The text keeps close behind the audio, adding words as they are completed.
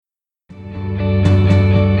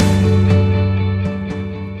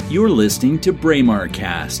You're listening to Braemar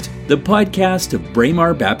Cast, the podcast of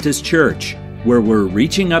Braemar Baptist Church, where we're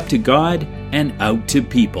reaching up to God and out to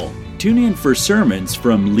people. Tune in for sermons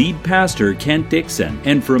from lead pastor Kent Dixon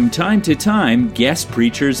and from time to time guest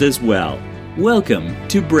preachers as well. Welcome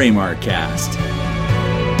to Braemar Cast.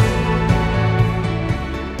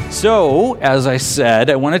 So, as I said,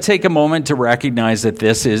 I want to take a moment to recognize that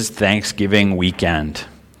this is Thanksgiving weekend.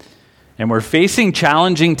 And we're facing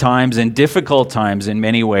challenging times and difficult times in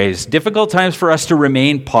many ways. Difficult times for us to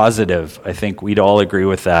remain positive. I think we'd all agree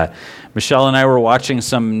with that. Michelle and I were watching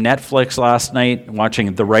some Netflix last night,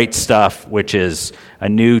 watching The Right Stuff, which is a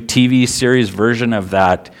new TV series version of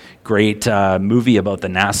that great movie about the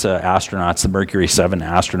NASA astronauts, the Mercury 7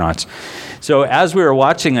 astronauts. So as we were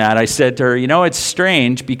watching that, I said to her, it's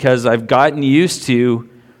strange because I've gotten used to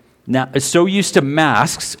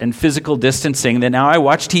masks and physical distancing that now I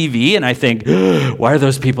watch TV and I think, why are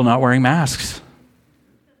those people not wearing masks?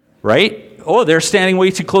 Right? Oh, they're standing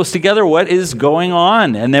way too close together. What is going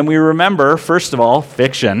on? And then we remember, first of all,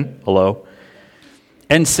 fiction. Hello.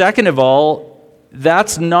 And second of all,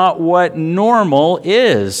 that's not what normal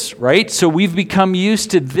is, right? So we've become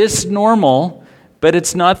used to this normal, but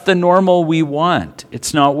it's not the normal we want.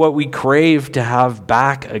 It's not what we crave to have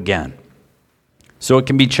back again. So it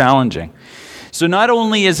can be challenging. So not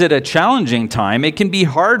only is it a challenging time, it can be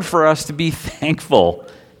hard for us to be thankful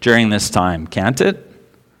during this time, can't it?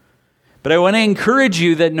 But I want to encourage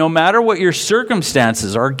you that no matter what your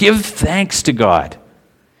circumstances are, give thanks to God.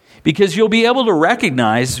 Because you'll be able to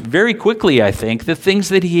recognize very quickly, I think, the things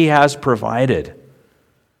that He has provided.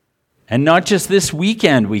 And not just this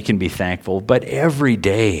weekend we can be thankful, but every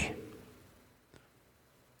day.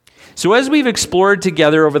 So as we've explored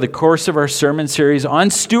together over the course of our sermon series on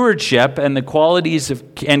stewardship and the qualities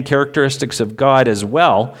and characteristics of God as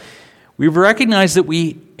well, we've recognized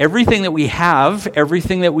that everything that we have,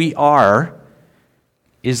 everything that we are,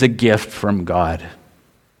 is a gift from God.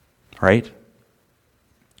 Right?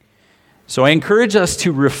 So I encourage us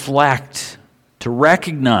to reflect, to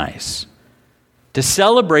recognize, to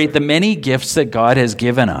celebrate the many gifts that God has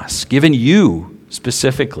given us, given you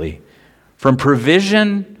specifically, from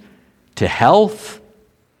provision to health,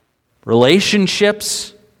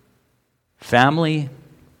 relationships, family,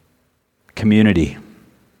 community.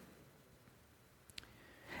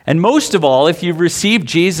 And most of all, if you've received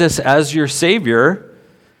Jesus as your Savior,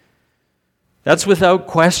 that's without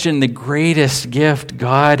question the greatest gift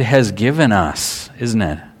God has given us, isn't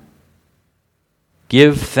it?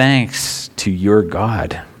 Give thanks to your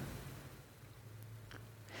God.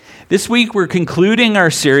 This week we're concluding our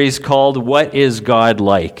series called What is God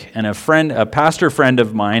Like? And a pastor friend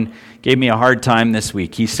of mine gave me a hard time this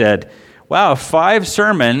week. He said, wow, 5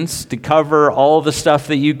 sermons to cover all the stuff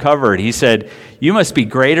that you covered. He said, you must be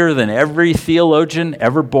greater than every theologian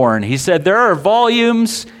ever born. He said, there are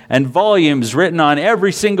volumes and volumes written on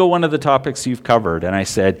every single one of the topics you've covered. And I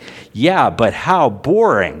said, yeah, but how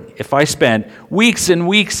boring if I spent weeks and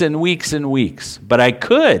weeks and weeks and weeks. But I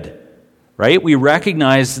could. Right? We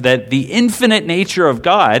recognize that the infinite nature of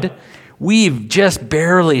God, we've just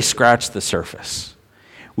barely scratched the surface.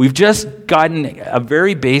 We've just gotten a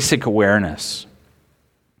very basic awareness.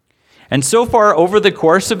 And so far, over the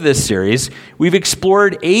course of this series, we've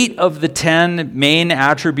explored 8 of the 10 main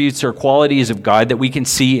attributes or qualities of God that we can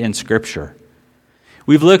see in Scripture.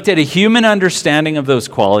 We've looked at a human understanding of those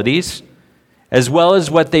qualities, as well as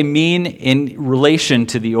what they mean in relation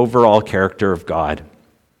to the overall character of God.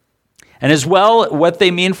 And as well, what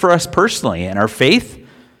they mean for us personally in our faith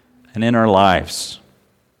and in our lives.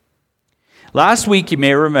 Last week, you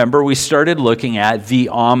may remember, we started looking at the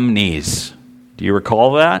omnis. Do you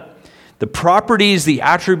recall that? The properties, the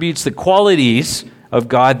attributes, the qualities of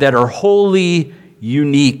God that are wholly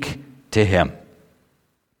unique to Him. Do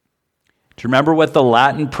you remember what the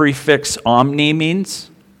Latin prefix omni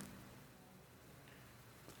means?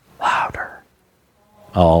 Louder.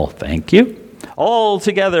 Oh, thank you. All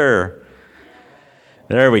together.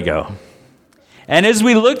 There we go. And as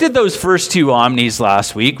we looked at those first 2 omnis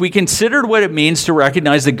last week, we considered what it means to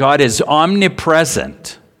recognize that God is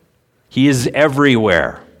omnipresent. He is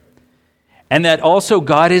everywhere. And that also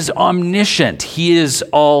God is omniscient. He is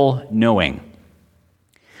all-knowing.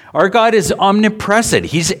 Our God is omnipresent.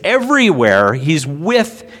 He's everywhere. He's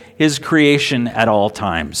with His creation at all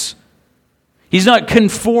times. He's not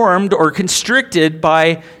conformed or constricted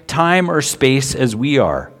by time or space as we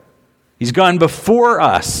are. He's gone before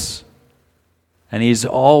us, and He's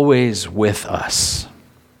always with us.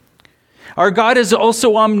 Our God is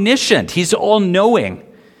also omniscient. He's all-knowing.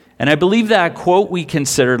 And I believe that quote we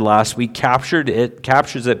considered last week captures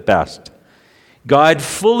it best. God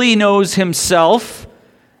fully knows Himself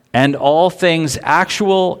and all things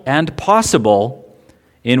actual and possible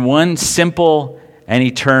in one simple and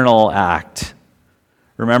eternal act.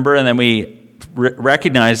 Remember, and then we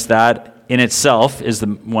recognize that in itself is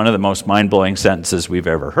one of the most mind-blowing sentences we've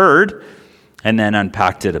ever heard, and then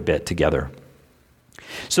unpacked it a bit together.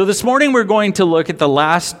 So this morning we're going to look at the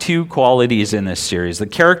last two qualities in this series, the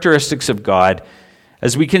characteristics of God,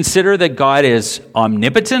 as we consider that God is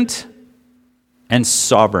omnipotent and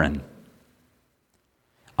sovereign.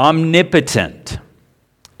 Omnipotent.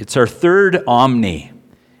 It's our third omni.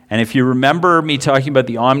 And if you remember me talking about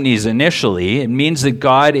the omnis initially, it means that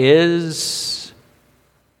God is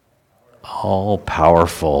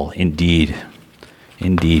all-powerful. Indeed.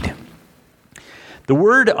 Indeed. The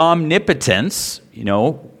word omnipotence,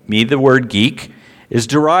 me, the word geek, is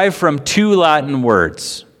derived from two Latin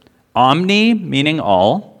words. Omni, meaning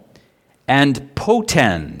all, and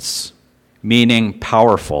potens, meaning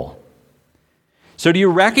powerful. So do you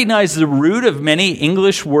recognize the root of many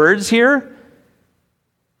English words here?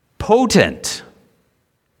 Potent,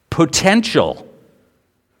 potential,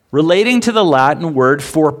 relating to the Latin word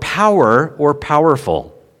for power or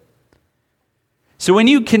powerful. So when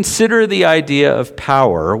you consider the idea of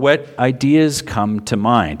power, what ideas come to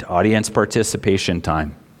mind? Audience participation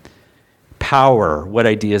time. Power, what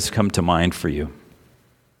ideas come to mind for you?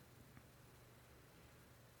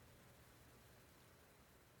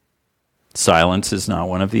 Silence is not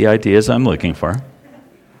one of the ideas I'm looking for.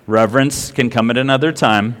 Reverence can come at another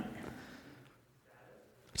time.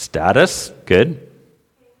 Status, good.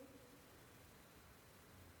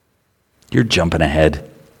 You're jumping ahead.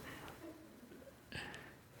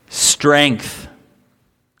 Strength.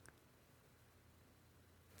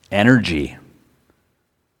 Energy.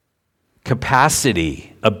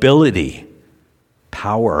 Capacity. Ability.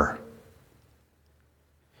 Power.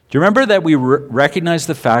 Do you remember that we recognized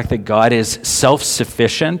the fact that God is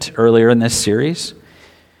self-sufficient earlier in this series?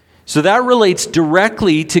 So that relates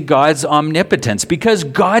directly to God's omnipotence because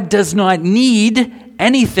God does not need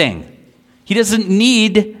anything. He doesn't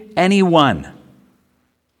need anyone.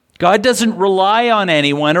 God doesn't rely on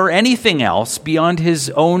anyone or anything else beyond his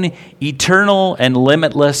own eternal and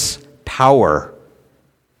limitless power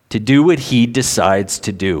to do what he decides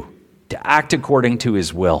to do, to act according to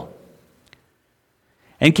his will.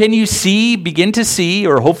 And can you begin to see,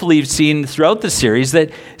 or hopefully you've seen throughout the series,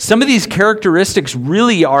 that some of these characteristics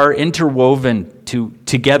really are interwoven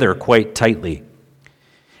together quite tightly.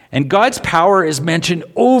 And God's power is mentioned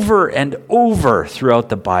over and over throughout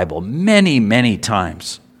the Bible, many, many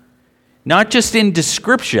times. Not just in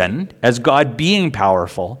description, as God being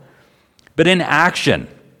powerful, but in action.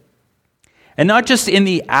 And not just in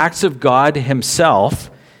the acts of God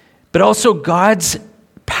himself, but also God's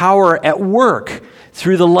power at work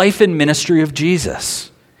through the life and ministry of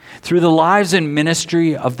Jesus, through the lives and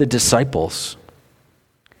ministry of the disciples,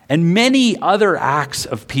 and many other acts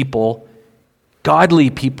of people, godly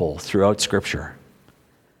people throughout Scripture.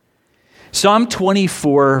 Psalm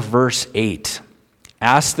 24, verse 8,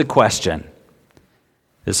 asks the question,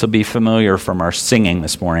 this will be familiar from our singing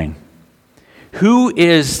this morning, who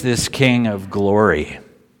is this King of glory?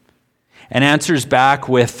 And answers back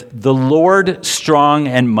with, the Lord strong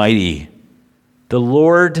and mighty, the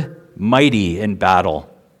Lord mighty in battle.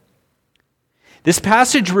 This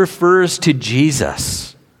passage refers to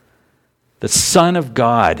Jesus, the Son of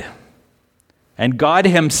God, and God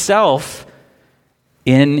himself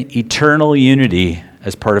in eternal unity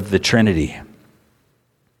as part of the Trinity.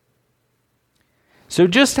 So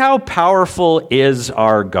just how powerful is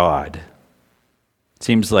our God?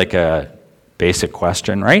 Seems like a basic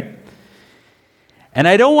question, right? And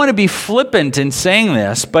I don't want to be flippant in saying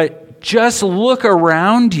this, but just look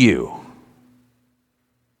around you.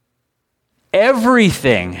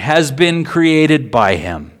 Everything has been created by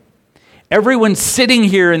him. Everyone sitting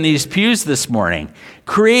here in these pews this morning,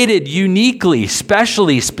 created uniquely,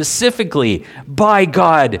 specially, specifically by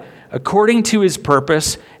God, according to his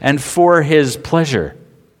purpose and for his pleasure.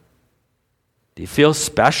 Do you feel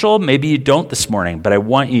special? Maybe you don't this morning, but I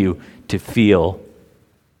want you to feel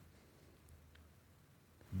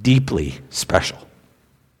deeply special.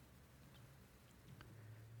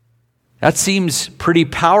 That seems pretty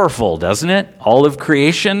powerful, doesn't it? All of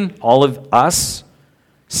creation, all of us,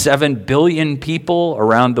 7 billion people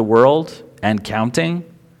around the world and counting.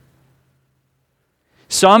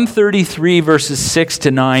 Psalm 33 verses 6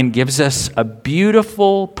 to 9 gives us a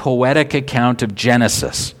beautiful poetic account of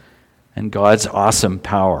Genesis and God's awesome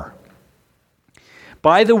power.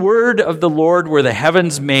 By the word of the Lord were the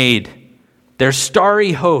heavens made, their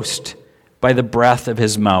starry host by the breath of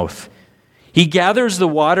his mouth. He gathers the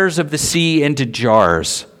waters of the sea into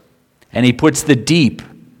jars, and he puts the deep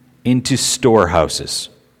into storehouses.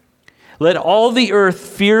 Let all the earth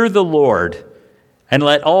fear the Lord, and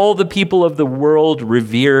let all the people of the world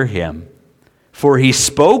revere him. For he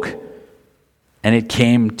spoke, and it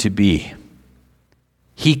came to be.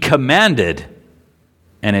 He commanded,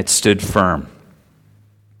 and it stood firm.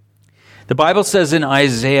 The Bible says in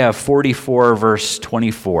Isaiah 44, verse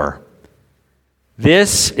 24,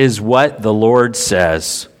 "This is what the Lord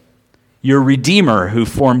says, your Redeemer who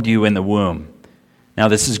formed you in the womb." Now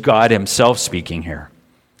this is God himself speaking here.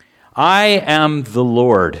 "I am the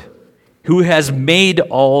Lord who has made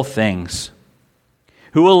all things,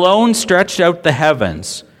 who alone stretched out the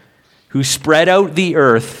heavens, who spread out the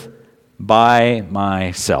earth by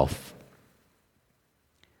myself."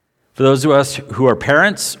 For those of us who are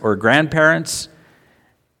parents or grandparents,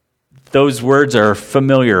 those words are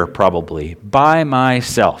familiar probably. By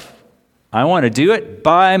myself. I want to do it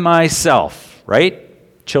by myself,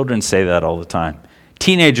 right? Children say that all the time.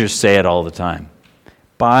 Teenagers say it all the time.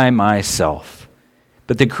 By myself.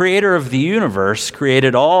 But the creator of the universe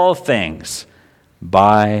created all things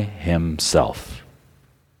by himself.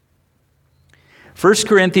 1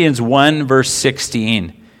 Corinthians 1 verse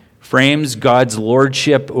 16 frames God's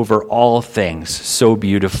lordship over all things so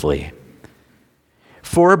beautifully.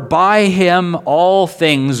 "For by him all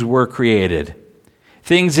things were created,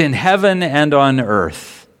 things in heaven and on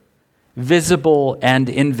earth, visible and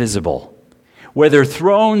invisible, whether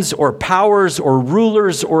thrones or powers or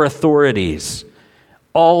rulers or authorities.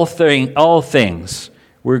 All things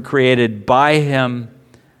were created by him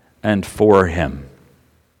and for him."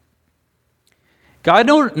 God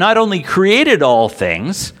not only created all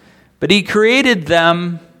things, but he created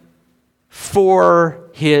them for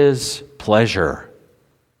his pleasure.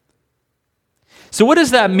 So what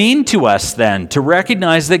does that mean to us then, to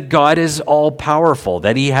recognize that God is all-powerful,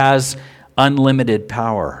 that he has unlimited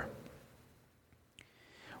power?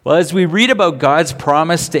 Well, as we read about God's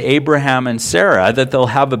promise to Abraham and Sarah that they'll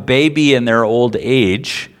have a baby in their old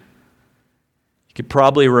age, you could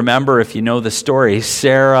probably remember, if you know the story,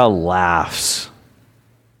 Sarah laughs.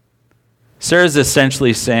 Sarah's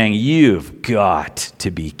essentially saying, "You've got to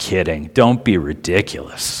be kidding. Don't be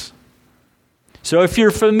ridiculous." So if you're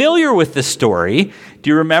familiar with the story, do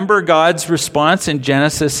you remember God's response in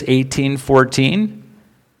Genesis 18:14?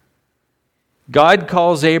 God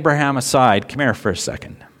calls Abraham aside. Come here for a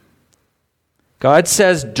second. God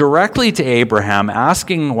says directly to Abraham,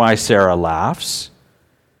 asking why Sarah laughs,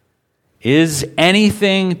 "Is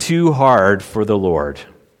anything too hard for the Lord?"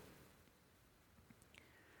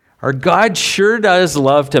 Our God sure does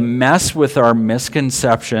love to mess with our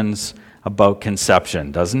misconceptions about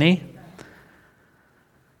conception, doesn't he?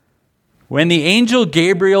 When the angel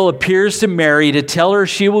Gabriel appears to Mary to tell her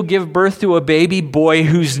she will give birth to a baby boy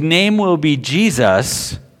whose name will be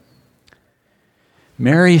Jesus,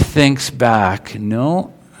 Mary thinks back,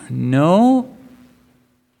 no,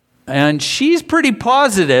 and she's pretty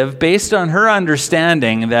positive based on her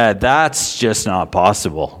understanding that that's just not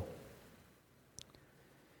possible.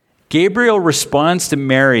 Gabriel responds to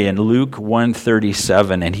Mary in Luke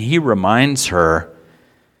 1:37, and he reminds her,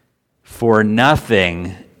 "For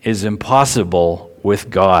nothing is impossible with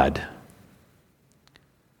God."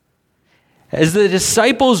 As the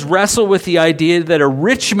disciples wrestle with the idea that a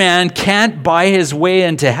rich man can't buy his way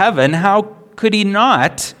into heaven, how could he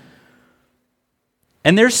not?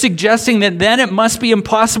 And they're suggesting that then it must be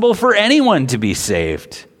impossible for anyone to be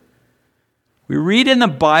saved. We read in the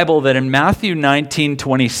Bible that in Matthew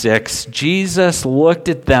 19:26, Jesus looked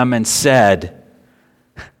at them and said,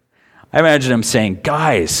 I imagine him saying,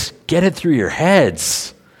 "Guys, get it through your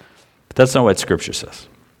heads." But that's not what Scripture says.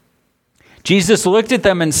 Jesus looked at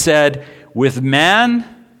them and said, "With man,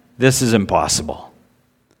 this is impossible.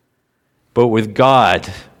 But with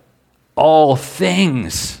God, all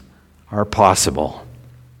things are possible."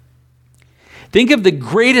 Think of the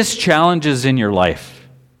greatest challenges in your life.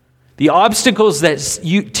 The obstacles that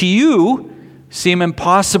to you seem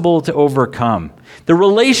impossible to overcome. The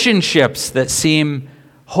relationships that seem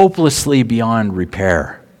hopelessly beyond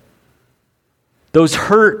repair. Those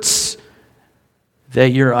hurts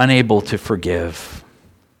that you're unable to forgive.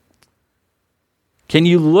 Can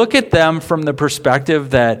you look at them from the perspective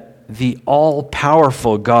that the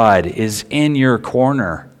all-powerful God is in your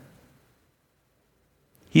corner?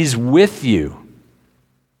 He's with you.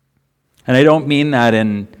 And I don't mean that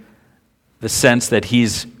in the sense that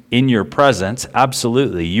he's in your presence.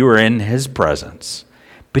 Absolutely, you are in his presence.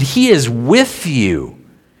 But he is with you.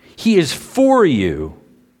 He is for you.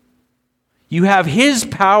 You have his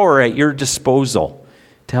power at your disposal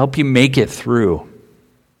to help you make it through.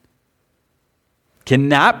 Can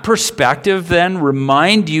that perspective then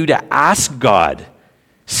remind you to ask God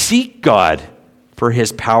Seek God for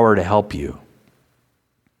his power to help you.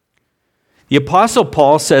 The Apostle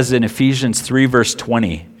Paul says in Ephesians 3, verse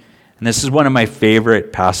 20, and this is one of my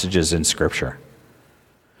favorite passages in Scripture.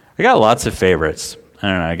 I got lots of favorites. I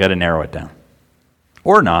don't know, I got to narrow it down.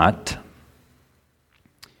 Or not.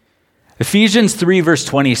 Ephesians 3, verse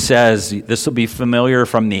 20 says, this will be familiar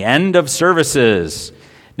from the end of services.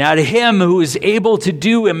 Now to him who is able to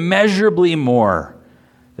do immeasurably more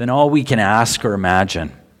than all we can ask or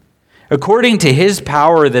imagine, according to his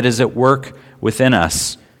power that is at work within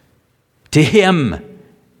us, to him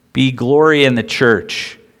be glory in the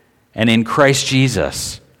church and in Christ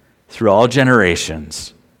Jesus through all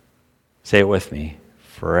generations. Say it with me,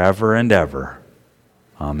 forever and ever.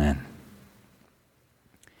 Amen.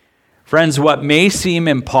 Friends, what may seem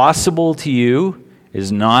impossible to you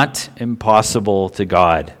is not impossible to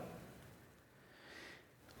God.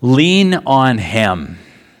 Lean on him.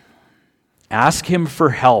 Ask him for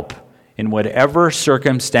help in whatever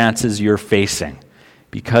circumstances you're facing,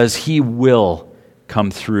 because he will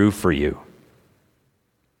come through for you.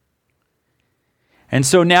 And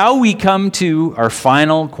so now we come to our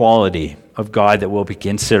final quality of God that we'll be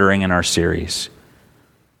considering in our series.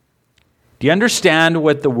 Do you understand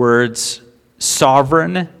what the words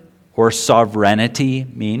sovereign or sovereignty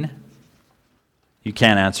mean? You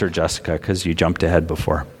can't answer, Jessica, because you jumped ahead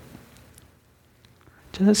before.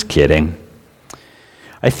 Just kidding.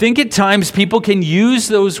 I think at times people can use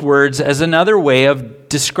those words as another way of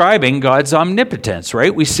describing God's omnipotence,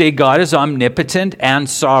 right? We say God is omnipotent and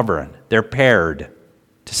sovereign. They're paired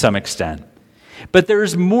to some extent. But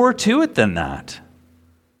there's more to it than that.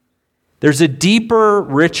 There's a deeper,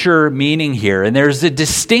 richer meaning here, and there's a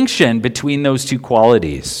distinction between those two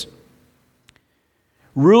qualities.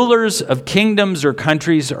 Rulers of kingdoms or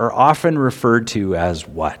countries are often referred to as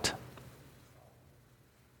what?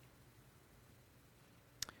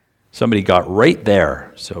 Somebody got right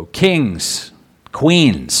there. So kings,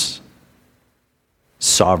 queens,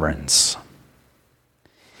 sovereigns.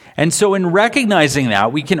 And so in recognizing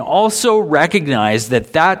that, we can also recognize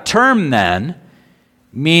that that term then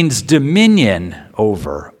means dominion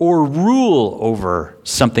over or rule over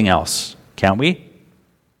something else, can't we?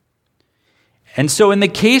 And so in the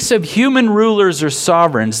case of human rulers or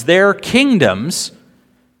sovereigns, their kingdoms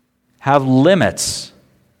have limits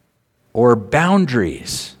or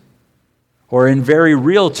boundaries, or in very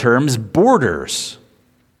real terms, borders,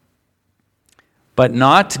 but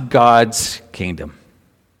not God's kingdom.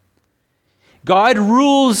 God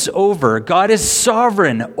rules over, God is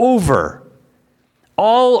sovereign over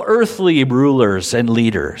all earthly rulers and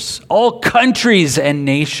leaders, all countries and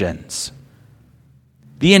nations,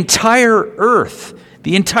 the entire earth,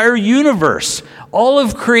 the entire universe, all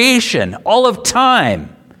of creation, all of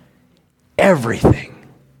time, everything.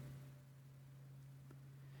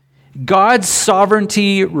 God's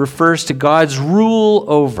sovereignty refers to God's rule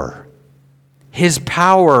over, his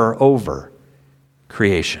power over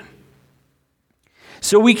creation.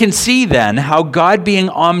 So we can see then how God being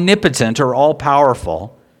omnipotent or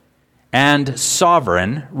all-powerful and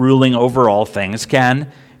sovereign, ruling over all things,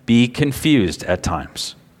 can be confused at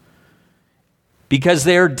times, because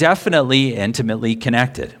they are definitely intimately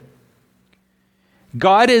connected.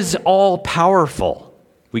 God is all-powerful.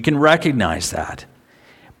 We can recognize that.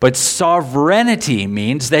 But sovereignty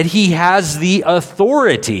means that he has the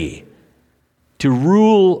authority to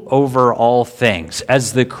rule over all things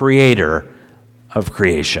as the creator of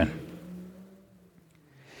creation.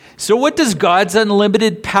 So what does God's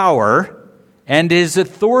unlimited power and his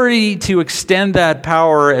authority to extend that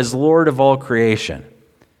power as Lord of all creation,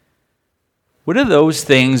 what do those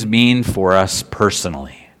things mean for us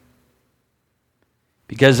personally?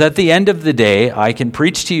 Because at the end of the day, I can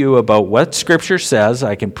preach to you about what Scripture says,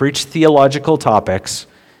 I can preach theological topics,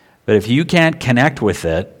 but if you can't connect with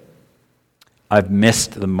it, I've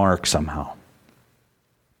missed the mark somehow.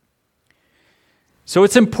 So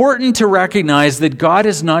it's important to recognize that God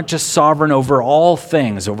is not just sovereign over all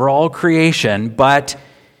things, over all creation, but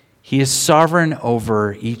he is sovereign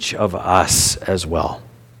over each of us as well.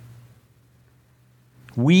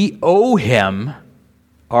 We owe him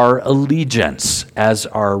our allegiance as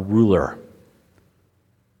our ruler.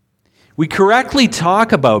 We correctly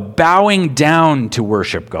talk about bowing down to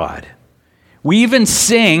worship God. We even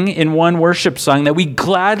sing in one worship song that we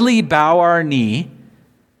gladly bow our knee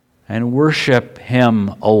and worship him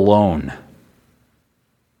alone.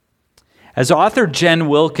 As author Jen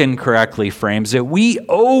Wilkin correctly frames it, we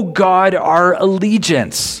owe God our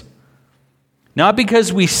allegiance, not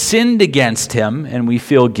because we sinned against him and we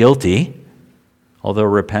feel guilty, although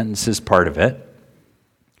repentance is part of it.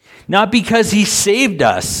 Not because he saved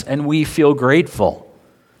us and we feel grateful,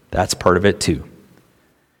 That's part of it too.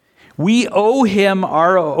 We owe him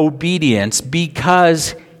our obedience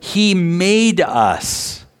because he made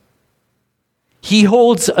us. He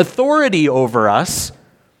holds authority over us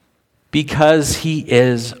because he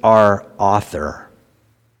is our author.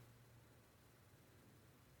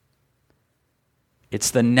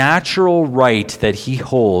 It's the natural right that he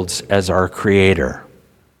holds as our creator.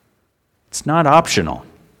 It's not optional.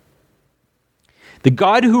 The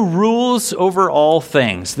God who rules over all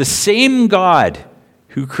things, the same God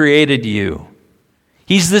who created you.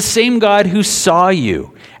 He's the same God who saw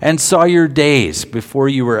you and saw your days before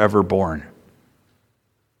you were ever born.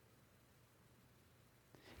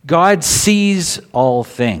 God sees all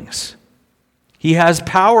things. He has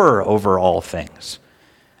power over all things.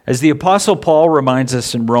 As the Apostle Paul reminds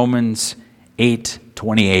us in Romans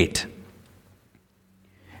 8:28.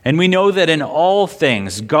 And we know that in all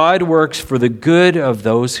things God works for the good of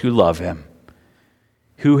those who love him,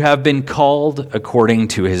 who have been called according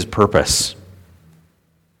to his purpose.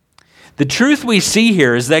 The truth we see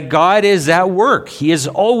here is that God is at work. He is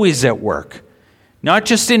always at work, not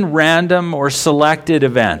just in random or selected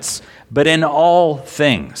events, but in all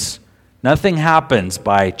things. Nothing happens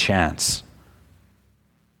by chance.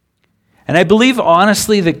 And I believe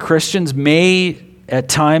honestly that Christians may at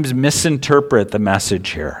times misinterpret the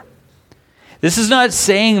message here. This is not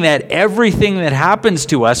saying that everything that happens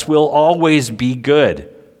to us will always be good,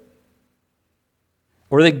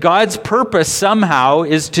 or that God's purpose somehow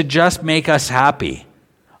is to just make us happy.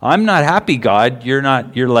 I'm not happy, God.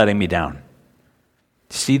 You're letting me down.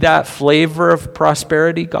 See that flavor of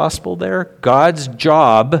prosperity gospel there? God's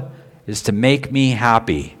job is to make me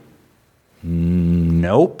happy.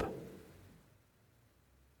 Nope.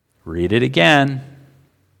 Read it again.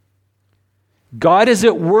 God is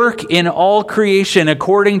at work in all creation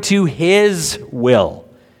according to his will,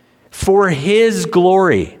 for his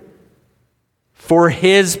glory, for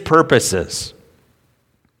his purposes.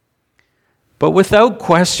 But without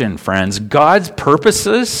question, friends, God's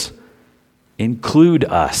purposes include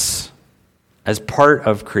us as part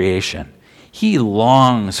of creation. He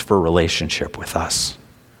longs for relationship with us.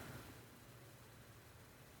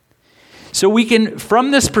 So we can,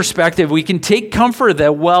 from this perspective, we can take comfort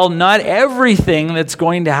that while not everything that's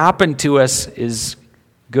going to happen to us is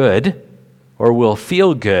good or will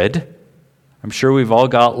feel good, I'm sure we've all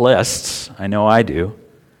got lists. I know I do.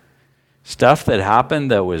 Stuff that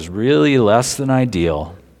happened that was really less than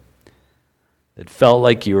ideal. That felt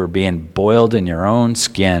like you were being boiled in your own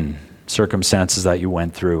skin, circumstances that you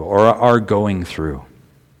went through or are going through.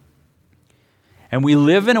 And we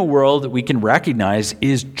live in a world that we can recognize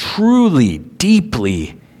is truly,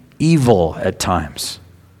 deeply evil at times.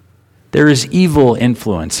 There is evil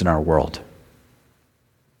influence in our world.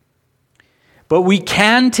 But we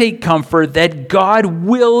can take comfort that God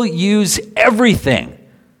will use everything,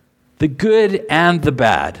 the good and the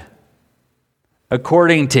bad,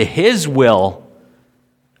 according to his will,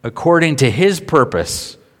 according to his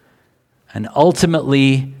purpose, and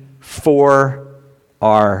ultimately for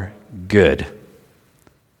our good.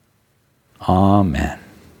 Amen.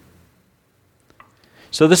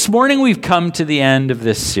 So this morning we've come to the end of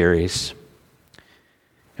this series.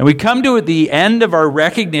 And we come to the end of our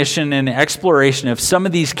recognition and exploration of some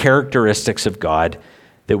of these characteristics of God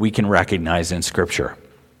that we can recognize in Scripture.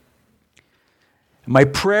 My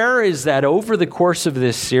prayer is that over the course of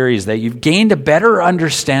this series that you've gained a better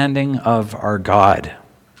understanding of our God.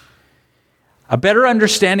 A better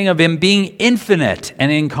understanding of him being infinite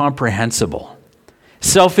and incomprehensible.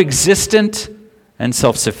 Self-existent and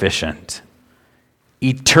self-sufficient,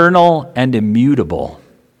 eternal and immutable,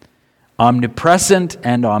 omnipresent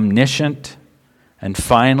and omniscient, and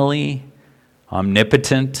finally,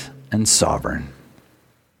 omnipotent and sovereign.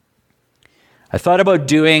 I thought about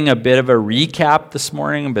doing a bit of a recap this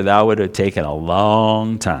morning, but that would have taken a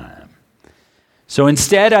long time. So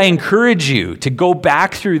instead, I encourage you to go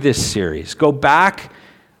back through this series. Go back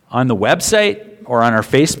on the website or on our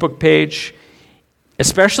Facebook page,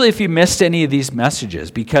 especially if you missed any of these messages,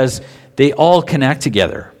 because they all connect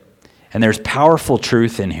together. And there's powerful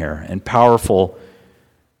truth in here and powerful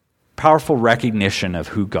recognition of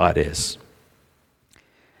who God is.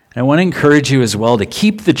 And I want to encourage you as well to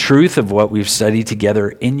keep the truth of what we've studied together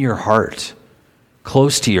in your heart,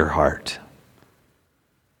 close to your heart.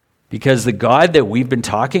 Because the God that we've been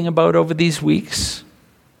talking about over these weeks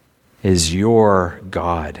is your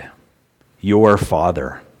God, your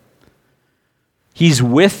Father. He's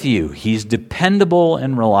with you. He's dependable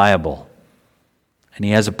and reliable. And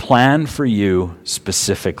he has a plan for you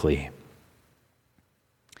specifically.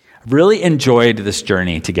 I've really enjoyed this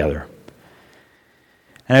journey together.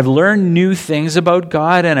 And I've learned new things about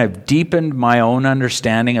God, and I've deepened my own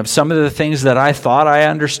understanding of some of the things that I thought I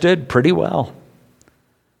understood pretty well.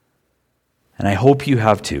 And I hope you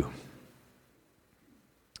have too.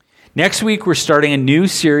 Next week, we're starting a new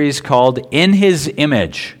series called In His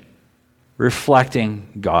Image, Reflecting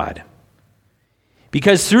God.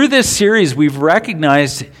 Because through this series, we've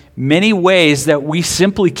recognized many ways that we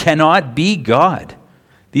simply cannot be God.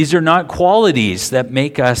 These are not qualities that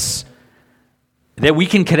make us, that we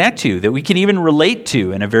can connect to, that we can even relate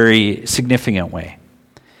to in a very significant way.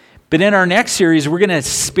 But in our next series, we're going to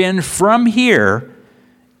spin from here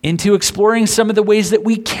into exploring some of the ways that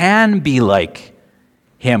we can be like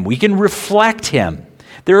Him. We can reflect Him.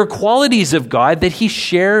 There are qualities of God that He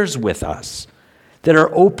shares with us that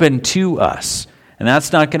are open to us. And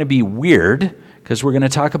that's not going to be weird, because we're going to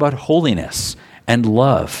talk about holiness and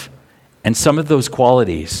love and some of those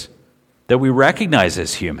qualities that we recognize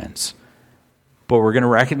as humans. But we're going to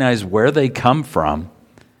recognize where they come from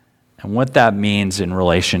and what that means in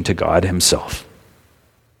relation to God Himself.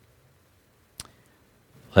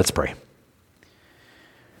 Let's pray.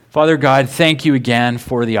 Father God, thank you again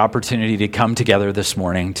for the opportunity to come together this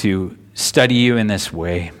morning to study you in this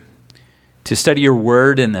way, to study your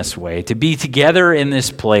word in this way, to be together in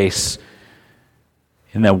this place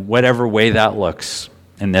in whatever way that looks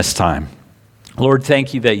in this time. Lord,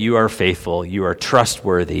 thank you that you are faithful, you are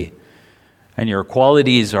trustworthy, and your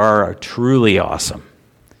qualities are truly awesome.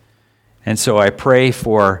 And so I pray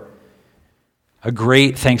for a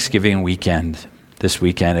great Thanksgiving weekend this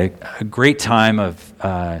weekend, a great time of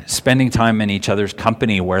spending time in each other's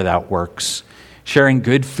company where that works, sharing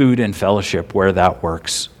good food and fellowship where that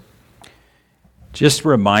works. Just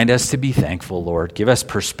remind us to be thankful, Lord. Give us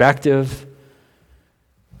perspective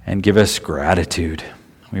and give us gratitude.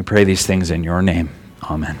 We pray these things in your name.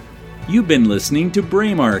 Amen. You've been listening to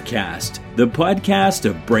Braemar Cast, the podcast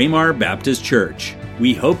of Braemar Baptist Church.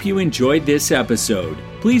 We hope you enjoyed this episode.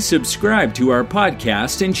 Please subscribe to our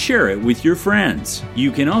podcast and share it with your friends. You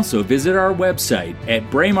can also visit our website at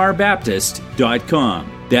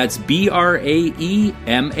braemarbaptist.com. That's BRAEMAR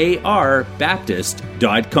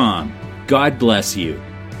Baptist.com. God bless you.